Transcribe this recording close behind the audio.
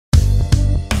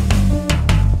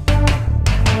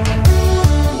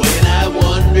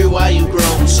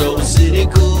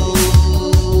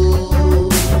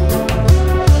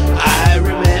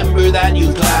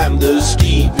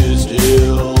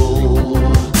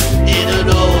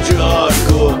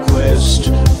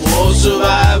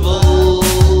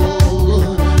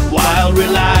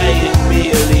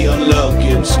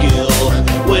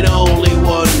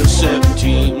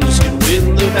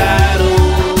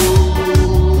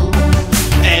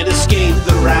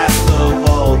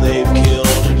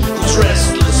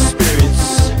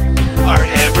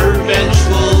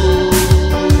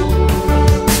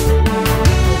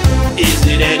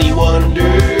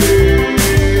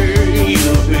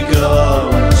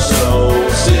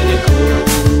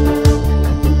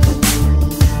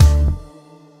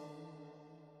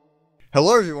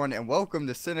Hello, everyone, and welcome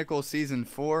to Cynical Season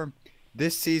 4.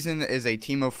 This season is a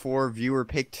team of 4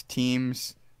 viewer-picked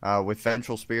teams, with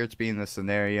Vengeful Spirits being the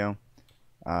scenario.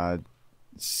 Uh,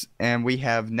 and we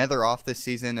have Nether off this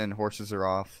season, and Horses are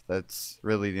off. That's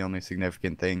really the only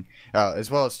significant thing. As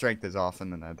well as Strength is off in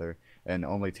the Nether, and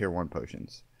only Tier 1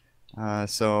 potions.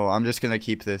 So I'm just going to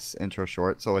keep this intro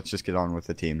short, so let's just get on with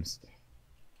the teams.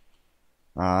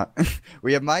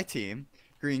 We have my team,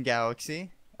 Green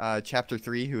Galaxy. Chapter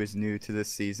 3, who is new to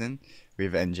this season. We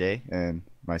have NJ and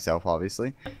myself,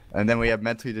 obviously. And then we have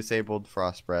Mentally Disabled,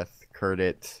 Frost Breath,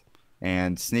 Kurdit,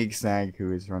 and Sneak Snag,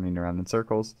 who is running around in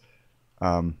circles.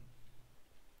 And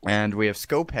we have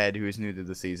Scopehead, who is new to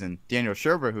the season. Daniel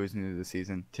Sherber, who is new to the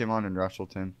season. Timon and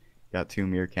Rushleton. Got 2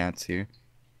 Meerkats here.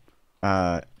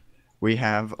 We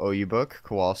have OU Book,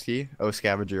 Kowalski, O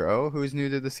Scavenger O, who is new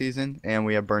to the season. And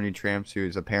we have Burning Tramps, who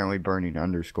is apparently Burning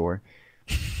 _.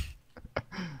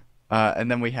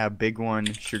 And then we have Big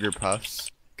One, Sugar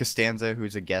Puffs, Costanza,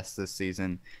 who's a guest this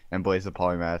season, and Blaze the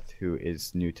Polymath, who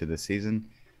is new to this season.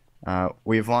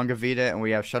 We have Longa Vita, and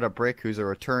we have Shut Up Brick, who's a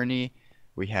returnee.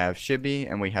 We have Shibby,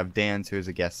 and we have Dans, who is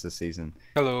a guest this season.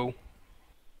 Hello.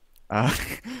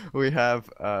 We have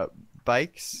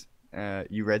Bikes,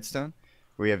 U Redstone.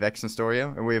 We have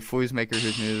Exnostorio, and we have Floozemaker,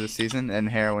 who's new to this season, and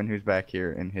Heroin, who's back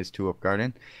here in his Tulip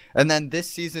Garden. And then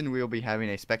this season, we will be having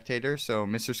a Spectator, so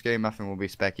MrScaryMuffin will be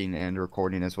specking and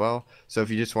recording as well. So if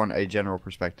you just want a general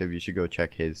perspective, you should go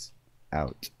check his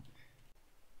out.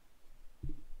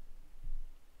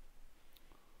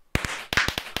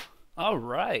 All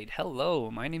right. Hello.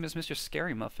 My name is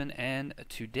MrScaryMuffin, and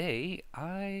today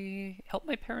I helped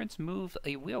my parents move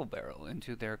a wheelbarrow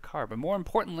into their car. But more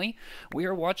importantly, we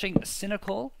are watching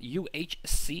Cynical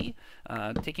UHC,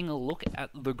 taking a look at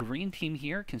the green team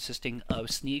here, consisting of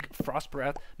Sneak,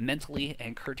 Frostbreath, Mentally,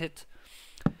 and Kurtit.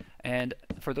 And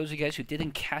for those of you guys who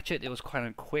didn't catch it, it was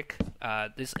quite quick.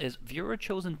 This is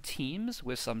viewer-chosen teams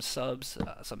with some subs.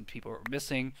 Some people are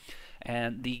missing.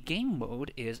 And the game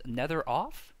mode is Nether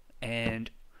off and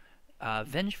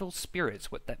Vengeful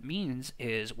Spirits. What that means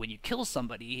is when you kill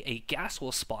somebody, a gas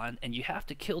will spawn, and you have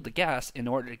to kill the gas in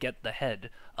order to get the head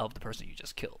of the person you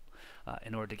just killed,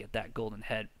 in order to get that golden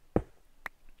head.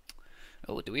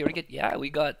 Oh, do we already get... Yeah, we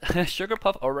got... Sugar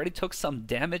Puff already took some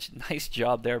damage. Nice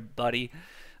job there, buddy.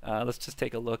 Let's just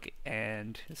take a look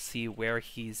and see where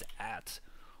he's at.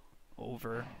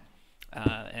 Over.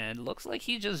 And looks like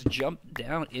he just jumped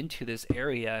down into this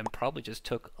area and probably just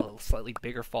took a slightly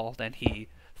bigger fall than he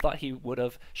thought he would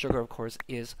have. Sugar, of course,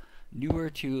 is newer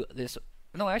to this.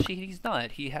 No, actually, he's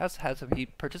not. He he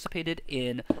participated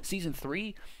in Season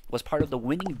 3, was part of the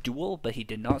winning duel, but he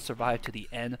did not survive to the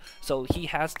end. So he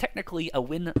has technically a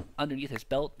win underneath his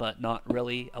belt, but not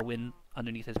really a win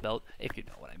underneath his belt, if you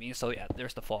know what I mean. So yeah,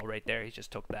 there's the fall right there. He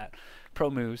just took that. Pro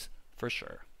moves, for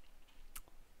sure.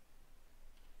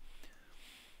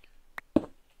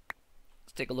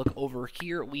 Take a look over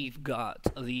here. We've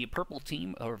got the purple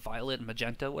team, or violet,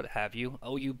 magenta, what have you.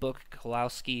 OU Book,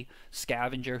 Kowalski,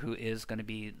 Scavenger, who is going to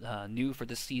be new for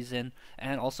this season,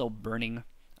 and also Burning.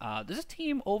 This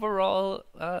team overall,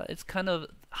 it's kind of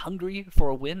hungry for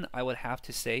a win, I would have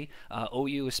to say.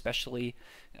 OU especially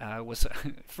was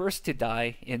first to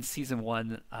die in Season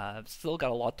 1. Still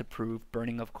got a lot to prove.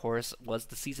 Burning, of course, was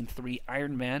the Season 3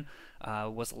 Iron Man.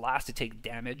 Was last to take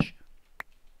damage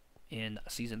in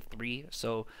Season 3,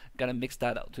 so gotta mix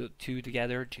that out two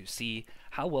together to see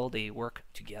how well they work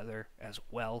together as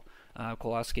well.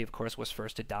 Kowalski, of course, was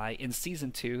first to die in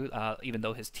Season 2, even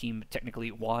though his team technically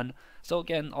won. So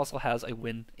again, also has a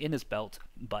win in his belt,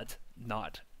 but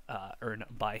not earned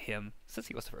by him since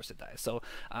he was the first to die. So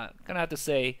gonna have to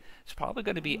say it's probably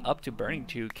going to be up to Burning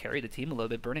to carry the team a little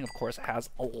bit. Burning, of course, has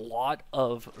a lot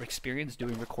of experience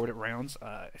doing recorded rounds.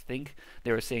 I think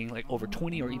they were saying like over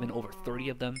 20 or even over 30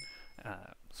 of them.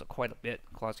 So quite a bit.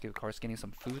 Kowalski, of course, getting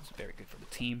some foods. Very good for the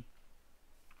team.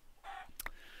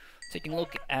 Taking a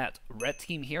look at red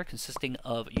team here, consisting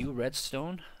of U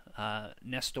Redstone,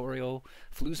 Nestorio,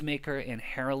 Floozemaker, and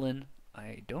Heroin.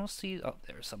 I don't see... Oh,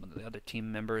 there's some of the other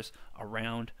team members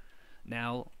around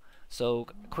now. So,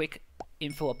 quick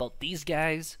info about these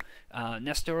guys.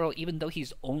 Nestorio, even though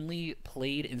he's only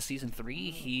played in Season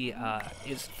 3, he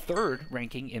is third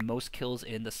ranking in most kills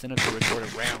in the Cynical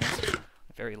recorded rounds.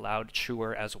 Very loud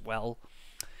chewer as well.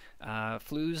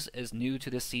 Flooz is new to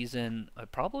this season.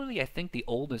 Probably, I think, the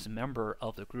oldest member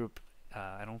of the group.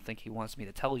 I don't think he wants me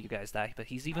to tell you guys that, but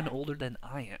he's even older than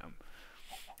I am.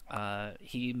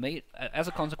 He may, as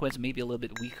a consequence, maybe a little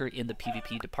bit weaker in the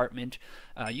PvP department.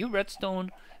 U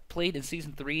Redstone played in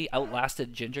Season 3,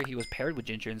 outlasted Ginger. He was paired with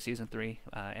Ginger in Season 3,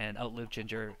 and outlived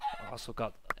Ginger. Also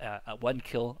got 1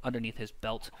 kill underneath his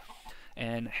belt.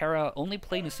 And Hera only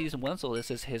played in Season 1, so this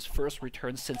is his first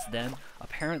return since then.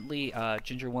 Apparently,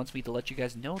 Ginger wants me to let you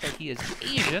guys know that he is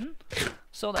Asian,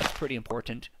 so that's pretty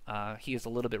important. He is a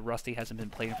little bit rusty, hasn't been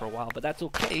playing for a while, but that's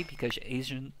okay because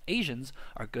Asians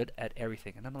are good at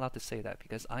everything. And I'm allowed to say that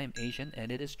because I am Asian,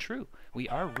 and it is true. We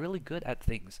are really good at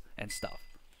things and stuff.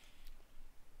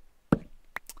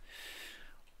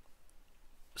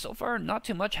 So far, not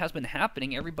too much has been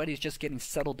happening. Everybody's just getting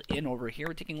settled in over here.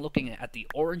 We're looking at the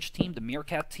orange team, the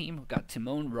Meerkat team. We've got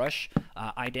Timon, Rush,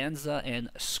 Idanza,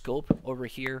 and Scope over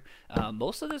here.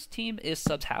 Most of this team is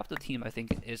subs. Half the team, I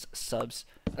think, is subs.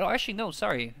 Oh, actually, no,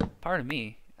 sorry. Pardon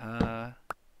me.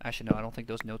 Actually, no, I don't think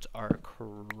those notes are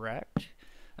correct.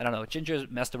 I don't know. Ginger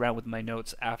messed around with my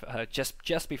notes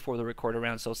just before the record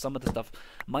around, so some of the stuff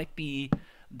might be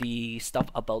the stuff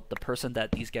about the person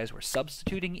that these guys were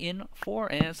substituting in for,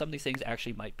 and some of these things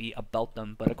actually might be about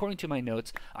them. But according to my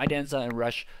notes, Idanza and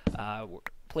Rush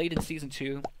played in Season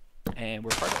 2, and were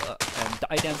part of, and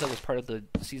Idanza was part of the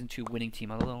Season 2 winning team.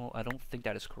 Although I don't think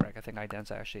that is correct. I think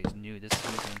Idanza actually is new this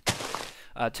season.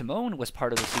 Timon was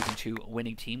part of the Season 2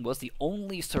 winning team, was the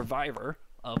only survivor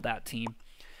of that team.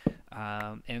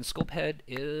 And Scopehead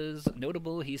is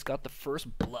notable. He's got the first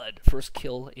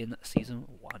kill in Season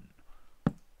 1.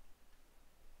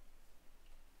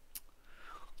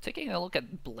 Taking a look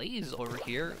at Blaze over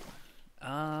here.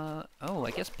 Oh, I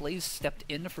guess Blaze stepped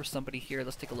in for somebody here.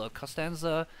 Let's take a look.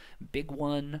 Costanza, Big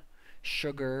One,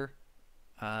 Sugar.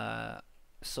 Oh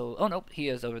nope, he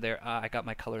is over there. I got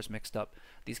my colors mixed up.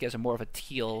 These guys are more of a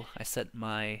teal. I set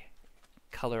my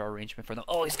color arrangement for them.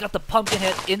 Oh, he's got the pumpkin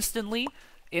head instantly.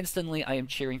 Instantly, I am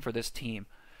cheering for this team.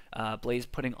 Blaze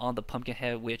putting on the pumpkin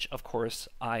head, which of course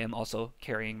I am also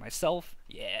carrying myself.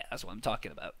 Yeah, that's what I'm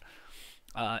talking about.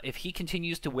 If he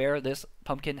continues to wear this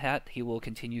pumpkin hat, he will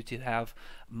continue to have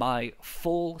my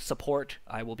full support.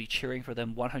 I will be cheering for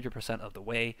them 100% of the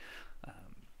way.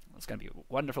 It's going to be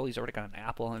wonderful. He's already got an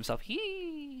apple on himself.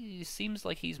 He seems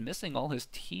like he's missing all his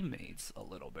teammates a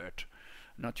little bit.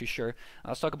 I'm not too sure.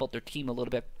 Let's talk about their team a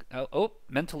little bit. Oh,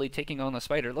 Mentally taking on a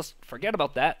spider. Let's forget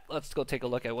about that. Let's go take a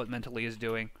look at what Mentally is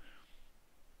doing.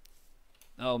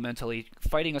 Oh, Mentally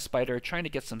fighting a spider, trying to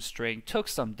get some string, took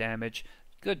some damage.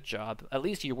 Good job. At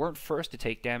least you weren't first to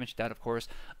take damage. That, of course,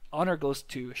 honor goes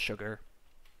to Sugar.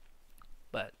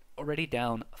 But already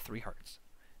down 3 hearts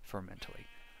for Mentally.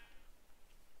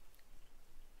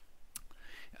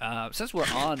 Since we're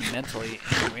on Mentally,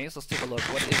 anyways, let's take a look.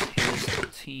 What is his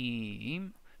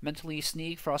team? Mentally,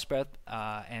 Sneak, Frostbreath,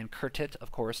 and Kurtit,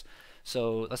 of course.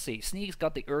 So let's see. Sneak's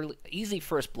got the easy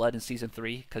first blood in Season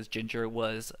 3 because Ginger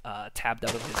was tabbed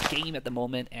out of his game at the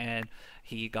moment, and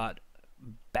he got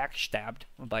backstabbed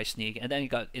by Sneak, and then he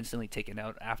got instantly taken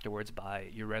out afterwards by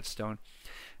your Redstone.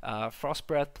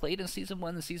 Frostbreath played in Season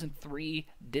 1 and Season 3,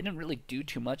 didn't really do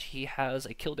too much. He has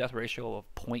a kill-death ratio of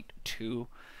 0.2.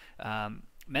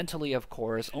 Mentally, of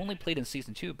course, only played in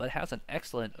Season 2, but has an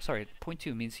excellent... Sorry,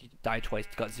 0.2 means he died twice,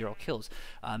 got 0 kills.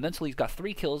 Mentally, he's got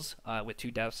 3 kills with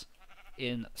 2 deaths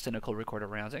in Cynical recorded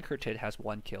rounds, and Kurtit has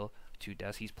 1 kill, 2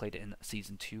 deaths. He's played in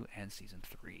Season 2 and Season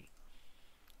 3.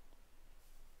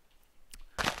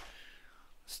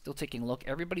 Still taking a look.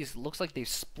 Everybody's looks like they've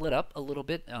split up a little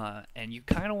bit, and you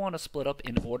kind of want to split up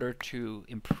in order to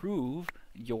improve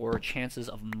your chances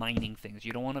of mining things.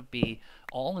 You don't want to be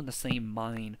all in the same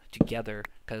mine together,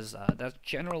 because that's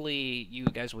generally you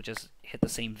guys would just hit the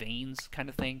same veins kind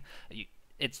of thing.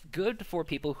 It's good for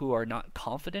people who are not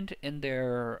confident in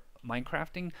their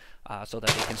Minecrafting, so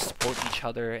that they can support each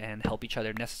other and help each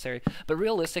other necessary. But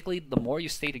realistically, the more you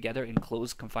stay together in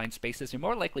closed, confined spaces, you're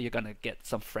more likely you're going to get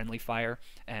some friendly fire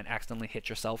and accidentally hit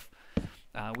yourself.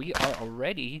 We are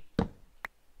already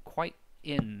quite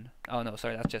in... Oh no,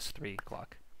 sorry, that's just 3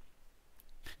 o'clock.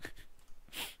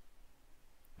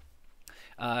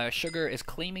 Sugar is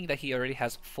claiming that he already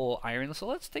has full iron, so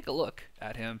let's take a look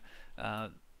at him.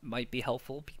 Might be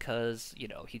helpful because, you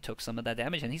know, he took some of that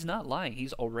damage, and he's not lying.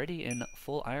 He's already in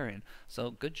full iron, so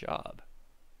good job.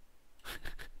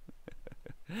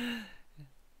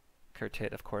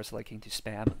 Kurtit, of course, liking to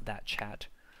spam that chat.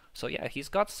 So yeah, he's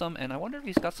got some, and I wonder if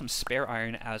he's got some spare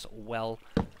iron as well.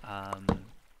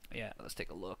 Yeah, let's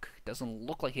take a look. Doesn't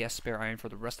look like he has spare iron for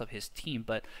the rest of his team,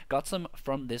 but got some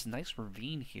from this nice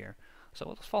ravine here. So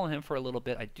let's follow him for a little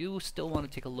bit. I do still want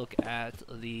to take a look at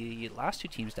the last 2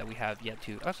 teams that we have yet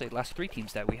to... Actually, last 3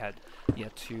 teams that we had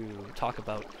yet to talk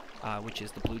about, which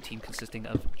is the blue team consisting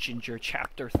of Ginger,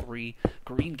 Chapter 3,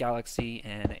 Green Galaxy,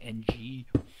 and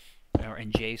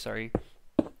NJ, sorry.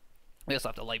 We also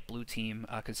have the light blue team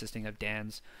consisting of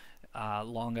Dan's,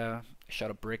 Longa,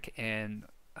 Shadow Brick, and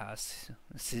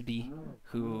Sibi,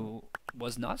 who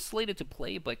was not slated to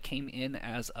play but came in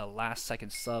as a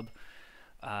last-second sub.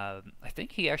 I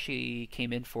think he actually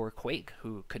came in for Quake,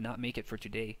 who could not make it for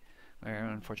today. Very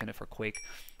unfortunate for Quake.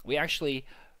 We actually,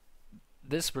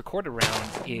 this recorded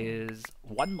round is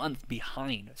 1 month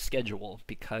behind schedule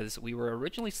because we were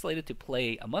originally slated to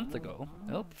play a month ago.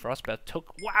 Oh, Frostbat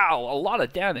took, wow, a lot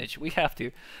of damage. We have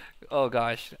to, oh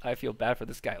gosh, I feel bad for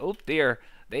this guy. Oh dear,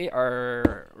 they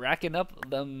are racking up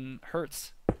them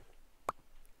hurts.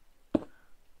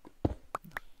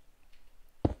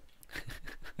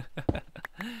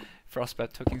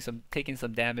 Frostbat taking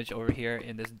some damage over here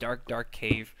in this dark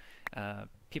cave.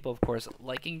 People, of course,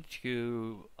 liking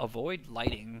to avoid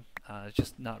lighting,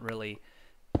 just not really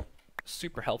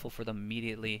super helpful for them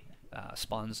immediately.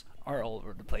 Spawns are all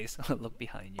over the place. Look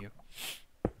behind you.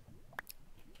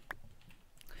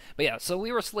 But yeah, so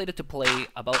we were slated to play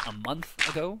about a month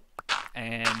ago,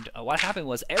 and what happened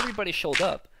was everybody showed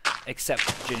up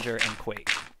except Ginger and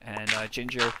Quake. And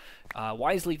Ginger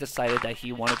wisely decided that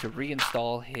he wanted to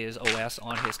reinstall his OS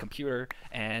on his computer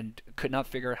and could not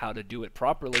figure out how to do it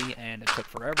properly, and it took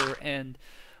forever. And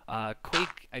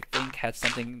Quake, I think, had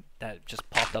something that just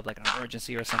popped up like an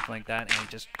emergency or something like that, and it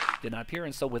just did not appear.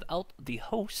 And so without the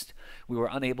host, we were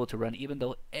unable to run, even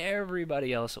though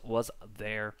everybody else was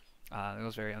there. It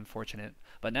was very unfortunate.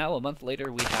 But now, a month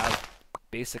later, we have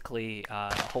basically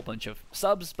a whole bunch of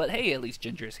subs, but hey, at least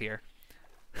Ginger's here.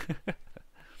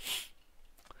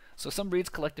 So some reeds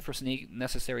collected for Sneak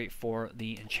necessary for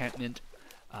the enchantment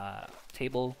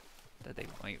table that they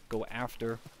might go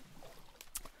after.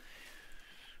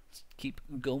 Let's keep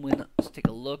going. Let's take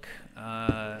a look.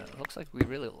 Looks like we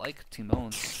really like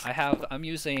Timon. I'm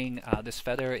using this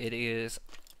feather. It is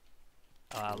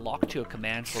locked to a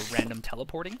command for random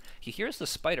teleporting. He hears the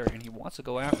spider and he wants to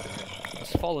go after it.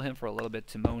 Let's follow him for a little bit.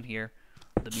 Timon here,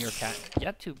 the meerkat,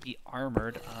 yet to be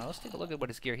armored. Let's take a look at what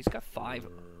his gear. He's got 5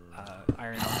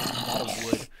 iron on him, a lot of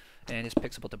wood, and his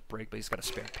pick's about to break, but he's got a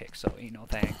spare pick, so ain't no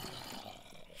thing.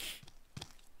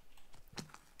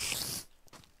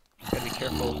 Gotta be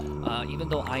careful. Even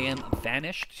though I am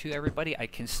vanished to everybody, I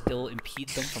can still impede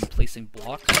them from placing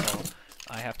blocks, so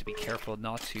I have to be careful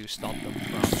not to stop them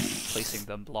from placing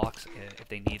them blocks if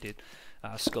they need it.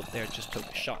 Scope there just took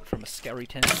a shot from a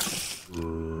skeleton. Let's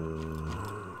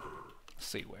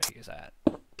see where he is at.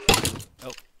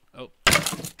 Oh,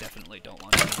 definitely don't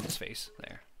want to be in his face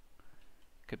there.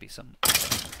 Could be some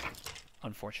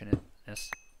unfortunateness.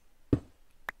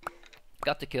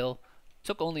 Got the kill.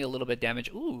 Took only a little bit damage.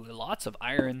 Ooh, lots of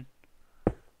iron.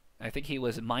 I think he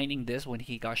was mining this when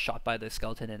he got shot by the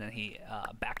skeleton, and then he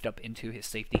backed up into his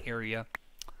safety area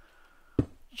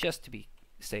just to be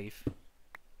safe.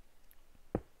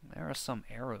 There are some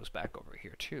arrows back over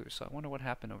here too, so I wonder what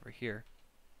happened over here.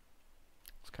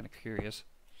 It's kind of curious.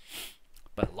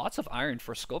 But lots of iron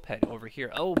for Scopehead over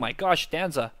here. Oh my gosh,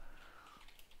 Danza!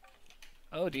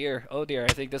 Oh dear, I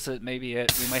think this is maybe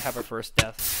it. We might have our first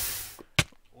death.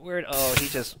 Weird. Oh, he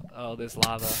just. Oh, there's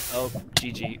lava. Oh,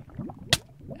 GG.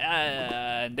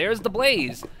 And there's the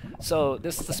blaze. So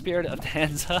this is the spirit of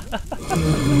Danza.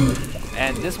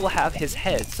 And this will have his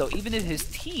head. So even if his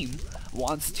team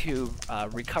wants to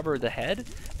recover the head,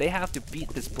 they have to beat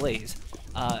this blaze.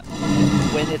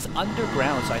 When it's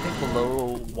underground, so I think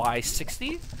below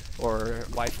Y60 or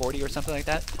Y40 or something like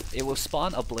that, it will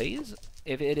spawn a blaze.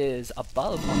 If it is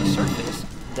above on the surface,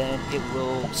 then it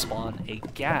will spawn a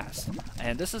gas.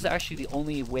 And this is actually the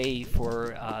only way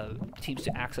for teams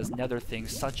to access nether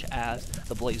things, such as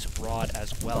the blaze rod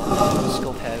as well.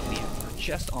 Scopehead, we were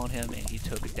just on him, and he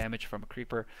took damage from a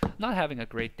creeper. Not having a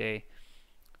great day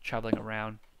traveling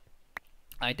around.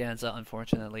 Idanza,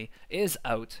 unfortunately, is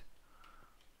out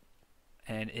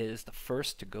and is the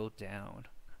first to go down.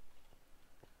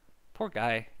 Poor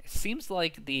guy. It seems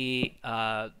like the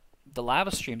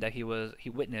lava stream that he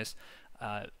witnessed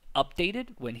updated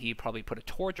when he probably put a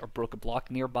torch or broke a block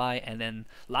nearby, and then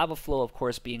lava flow, of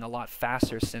course, being a lot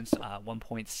faster since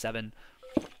 1.7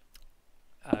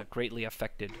 greatly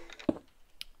affected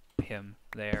him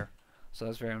there. So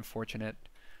that's very unfortunate.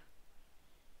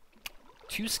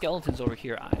 2 skeletons over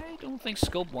here. I don't think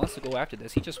Scope wants to go after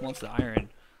this. He just wants the iron.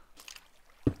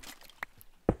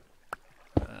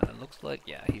 Looks like,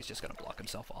 yeah, he's just gonna block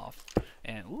himself off.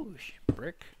 And ooh,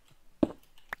 brick.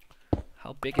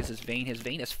 How big is his vein? His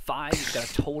vein is 5. He's got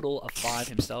a total of 5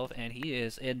 himself, and he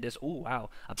is in this. Ooh, wow,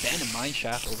 abandoned mine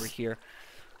shaft over here.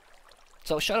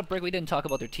 So Shout Out Brick, we didn't talk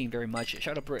about their team very much.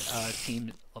 Shout Out Brick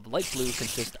team of light blue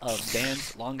consists of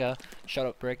Dance, Longa, Shout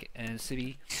Out Brick, and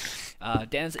City.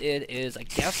 Dan's id is, I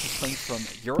guess, he's playing from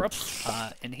Europe,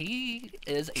 and he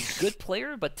is a good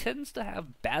player, but tends to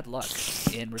have bad luck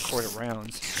in recorded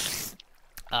rounds.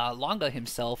 Longa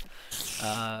himself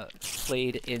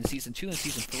played in Season 2 and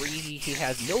Season 3. He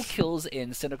has no kills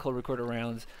in Cynical recorded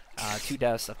rounds, 2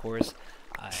 deaths, of course.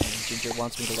 And Ginger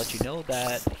wants me to let you know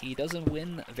that he doesn't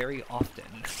win very often,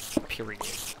 period.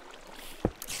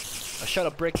 Shut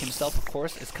Up Brick himself, of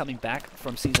course, is coming back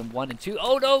from Season 1 and 2.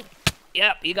 Oh, no!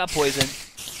 Yep, he got poisoned.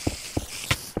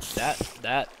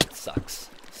 That sucks.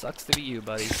 Sucks to be you,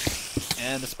 buddy.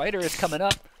 And the spider is coming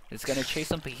up. It's going to chase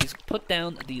him, but he's put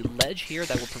down the ledge here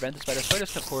that will prevent the spider.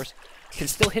 Spiders, of course, can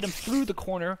still hit him through the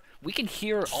corner. We can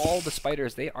hear all the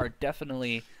spiders. They are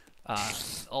definitely,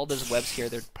 all those webs here,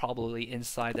 they're probably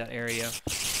inside that area.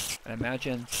 I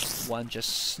imagine one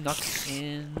just snuck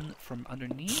in from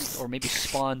underneath, or maybe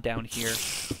spawned down here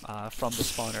from the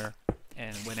spawner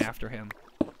and went after him.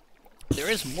 There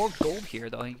is more gold here,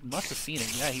 though. He must have seen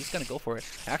it. Yeah, he's going to go for it.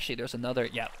 Actually, there's another...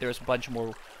 Yeah, there's a bunch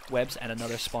more webs and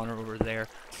another spawner over there.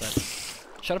 But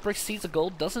Shut Up Brick sees the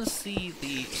gold, doesn't see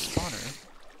the spawner.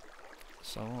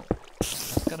 So,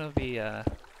 that's going to be...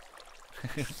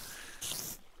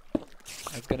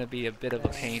 that's going to be a bit of a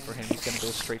pain for him. He's going to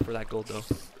go straight for that gold, though.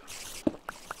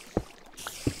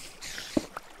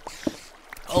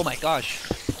 Oh my gosh.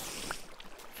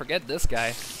 Forget this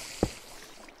guy.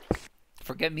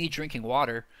 Forget me drinking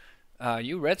water.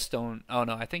 You Redstone. Oh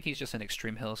no, I think he's just in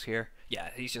Extreme Hills here. Yeah,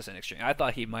 he's just in Extreme. I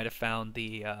thought he might have found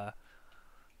the. I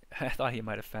thought he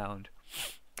might have found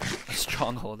a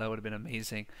stronghold. That would have been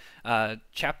amazing.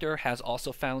 Chapter has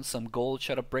also found some gold.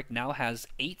 Shut Up Brick now has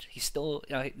 8. He still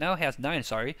now has 9.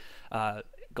 Sorry,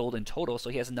 gold in total. So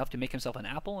he has enough to make himself an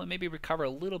apple and maybe recover a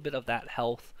little bit of that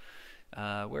health.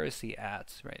 Where is he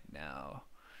at right now?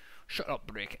 Shut Up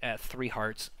Brick at 3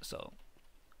 hearts. So.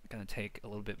 Gonna take a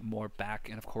little bit more back,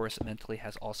 and of course mentally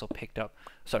has also picked up,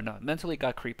 sorry, no, mentally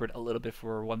got creepered a little bit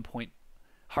for 1 point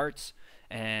hearts,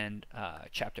 and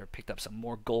Chapter picked up some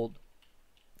more gold.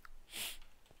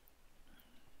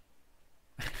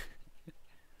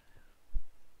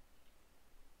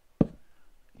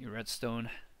 You Redstone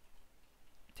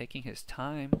taking his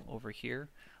time over here.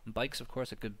 Bike's of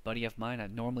course a good buddy of mine. I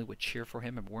normally would cheer for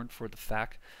him if it weren't for the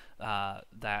fact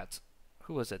that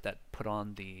who was it that put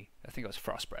on the... I think it was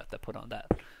Frostbreath that put on that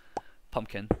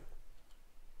pumpkin.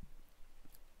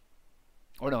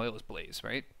 Or no, it was Blaze,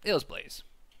 right? It was Blaze.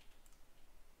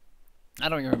 I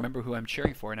don't even remember who I'm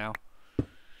cheering for now.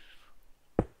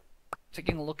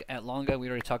 Taking a look at Longa, we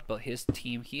already talked about his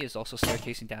team. He is also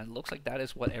staircasing down. It looks like that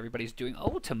is what everybody's doing.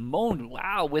 Oh, Timon,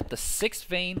 wow, with the 6th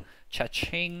vein.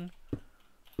 Cha-ching.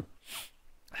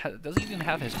 Does he even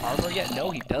have his armor yet?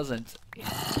 No, he doesn't.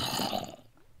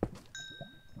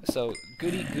 So,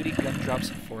 goody gumdrops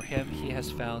for him. He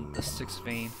has found the 6th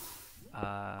vein.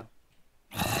 Yeah.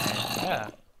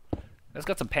 He's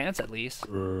got some pants at least.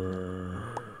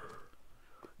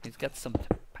 He's got some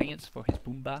pants for his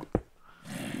boomba.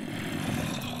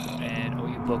 And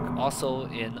Book also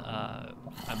in,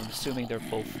 I'm assuming they're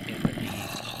both in the...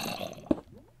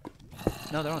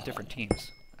 No, they're on different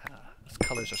teams. His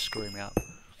colors are screwing me up.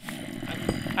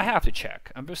 I have to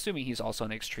check. I'm assuming he's also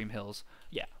in Extreme Hills.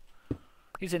 Yeah.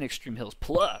 He's in Extreme Hills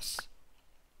Plus.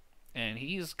 And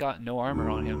he's got no armor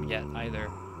on him yet either.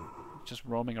 Just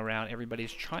roaming around.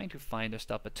 Everybody's trying to find their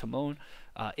stuff. But Timon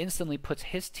instantly puts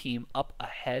his team up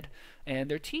ahead. And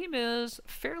their team is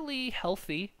fairly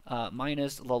healthy,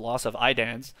 minus the loss of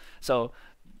Idans. So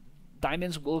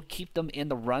Diamonds will keep them in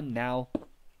the run now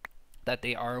that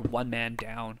they are one man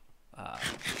down.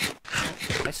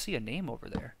 I see a name over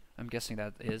there. I'm guessing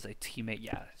that is a teammate.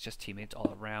 Yeah, it's just teammates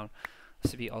all around.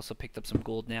 CB also picked up some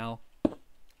gold now.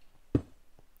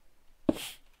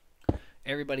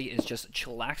 Everybody is just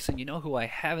chillaxing. You know who I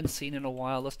haven't seen in a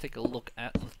while? Let's take a look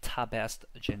at the Best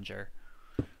Ginger.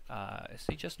 Is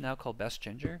he just now called Best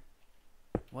Ginger?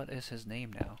 What is his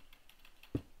name now?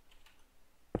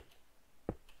 You're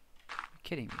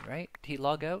kidding me, right? Did he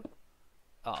log out?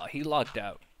 Oh, he logged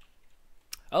out.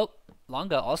 Oh,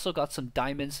 Longa also got some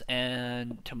diamonds,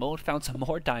 and Timon found some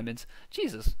more diamonds.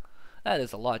 Jesus, that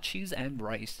is a lot of cheese and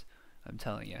rice, I'm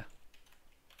telling you.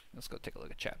 Let's go take a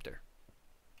look at Chapter.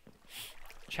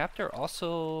 Chapter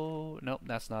also... Nope,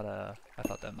 that's not a... I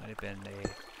thought that might have been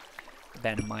a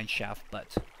abandoned mine shaft,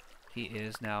 but he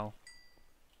is now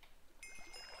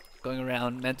going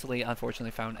around. Mentally,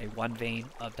 unfortunately, found a 1 vein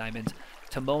of diamonds.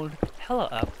 Timon, hella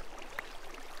up.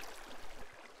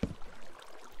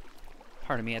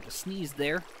 Pardon me, I had to sneeze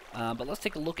there. But let's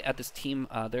take a look at this team.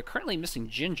 They're currently missing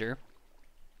Ginger,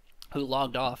 who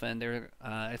logged off, and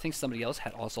I think somebody else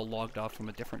had also logged off from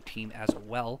a different team as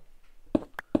well.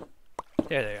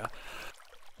 There they are.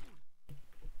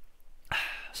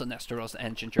 So Nesteros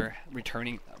and Ginger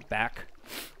returning back.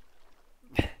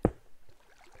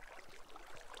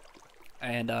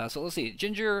 And so let's see.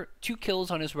 Ginger, 2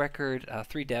 kills on his record,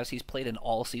 3 deaths. He's played in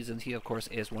all seasons. He, of course,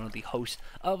 is one of the hosts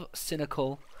of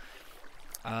Cynical.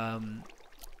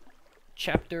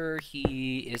 Chapter,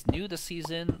 he is new this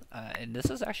season, and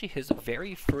this is actually his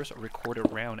very first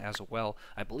recorded round as well.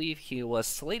 I believe he was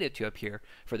slated to appear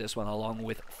for this one, along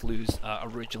with Flues,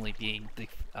 originally being the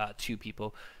 2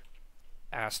 people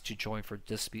asked to join for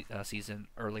this season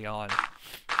early on,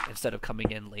 instead of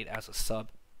coming in late as a sub.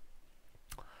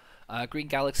 Green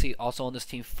Galaxy also on this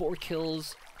team, 4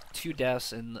 kills, 2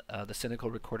 deaths in the Cynical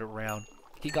recorded round.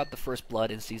 He got the first blood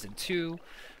in Season 2,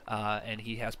 and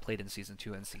he has played in Season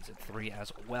 2 and Season 3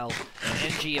 as well.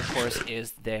 And NG, of course,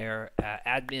 is their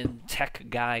admin tech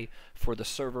guy for the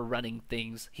server running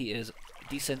things. He is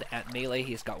decent at melee.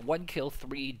 He's got 1 kill,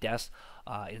 3 deaths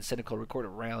in Cynical recorded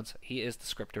rounds. He is the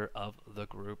scripter of the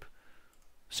group.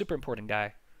 Super important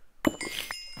guy.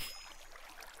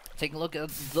 Taking a look at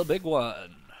the big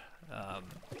one.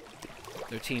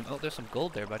 Their team. Oh, there's some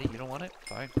gold there, buddy. You don't want it?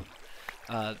 Fine.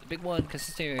 The big one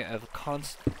consisting of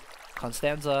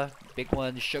Constanza, Big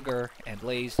One, Sugar, and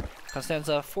Blaze.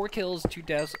 Constanza, 4 kills, 2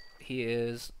 deaths. He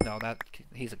is... No,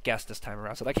 he's a guest this time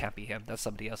around, so that can't be him. That's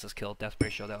somebody else's kill death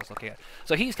ratio that I was looking at.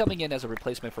 So he's coming in as a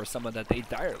replacement for someone that they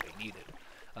direly needed,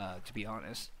 to be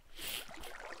honest.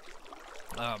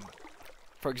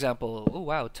 For example, oh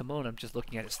wow, Timon, I'm just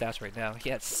looking at his stats right now. He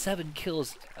had 7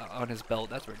 kills on his belt.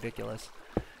 That's ridiculous.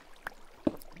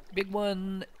 Big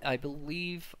One, I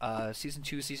believe, Season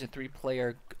 2, Season 3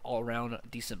 player, all-around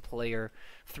decent player,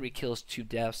 3 kills, 2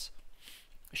 deaths.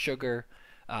 Sugar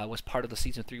was part of the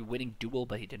Season 3 winning duel,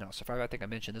 but he did not survive. I think I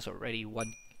mentioned this already.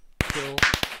 1 kill.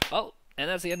 Oh, and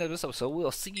that's the end of this episode. So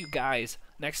we'll see you guys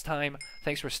next time.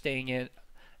 Thanks for staying in,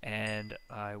 and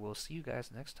I will see you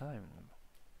guys next time.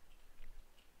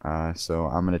 So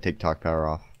I'm gonna take talk power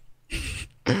off.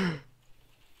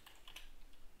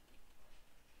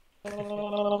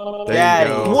 Daddy,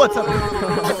 you go. what's up?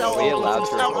 Are we allowed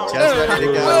to record? Just ready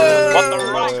to go. What the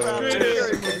right?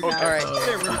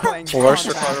 Alright. Worst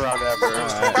record round ever.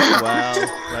 Well,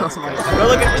 that's my Go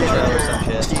look at the trailer or some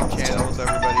shit. Team channels,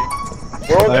 everybody.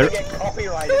 We're all gonna get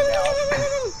copyrighted now.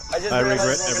 I just I realized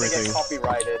regret we're gonna everything. get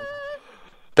copyrighted.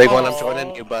 Big One, I'm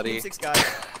joining you, buddy. 6 guys.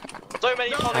 So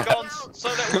many polygons, so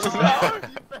little time.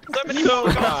 So many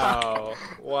polygons. Wow.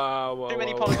 Wow. Too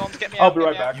many polygons, get me I'll out. be get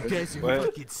right me out. back. You guys are What?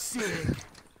 fucking sick.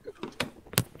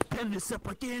 Pen this up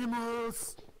like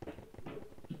animals.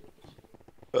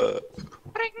 Where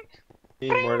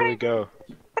do we go?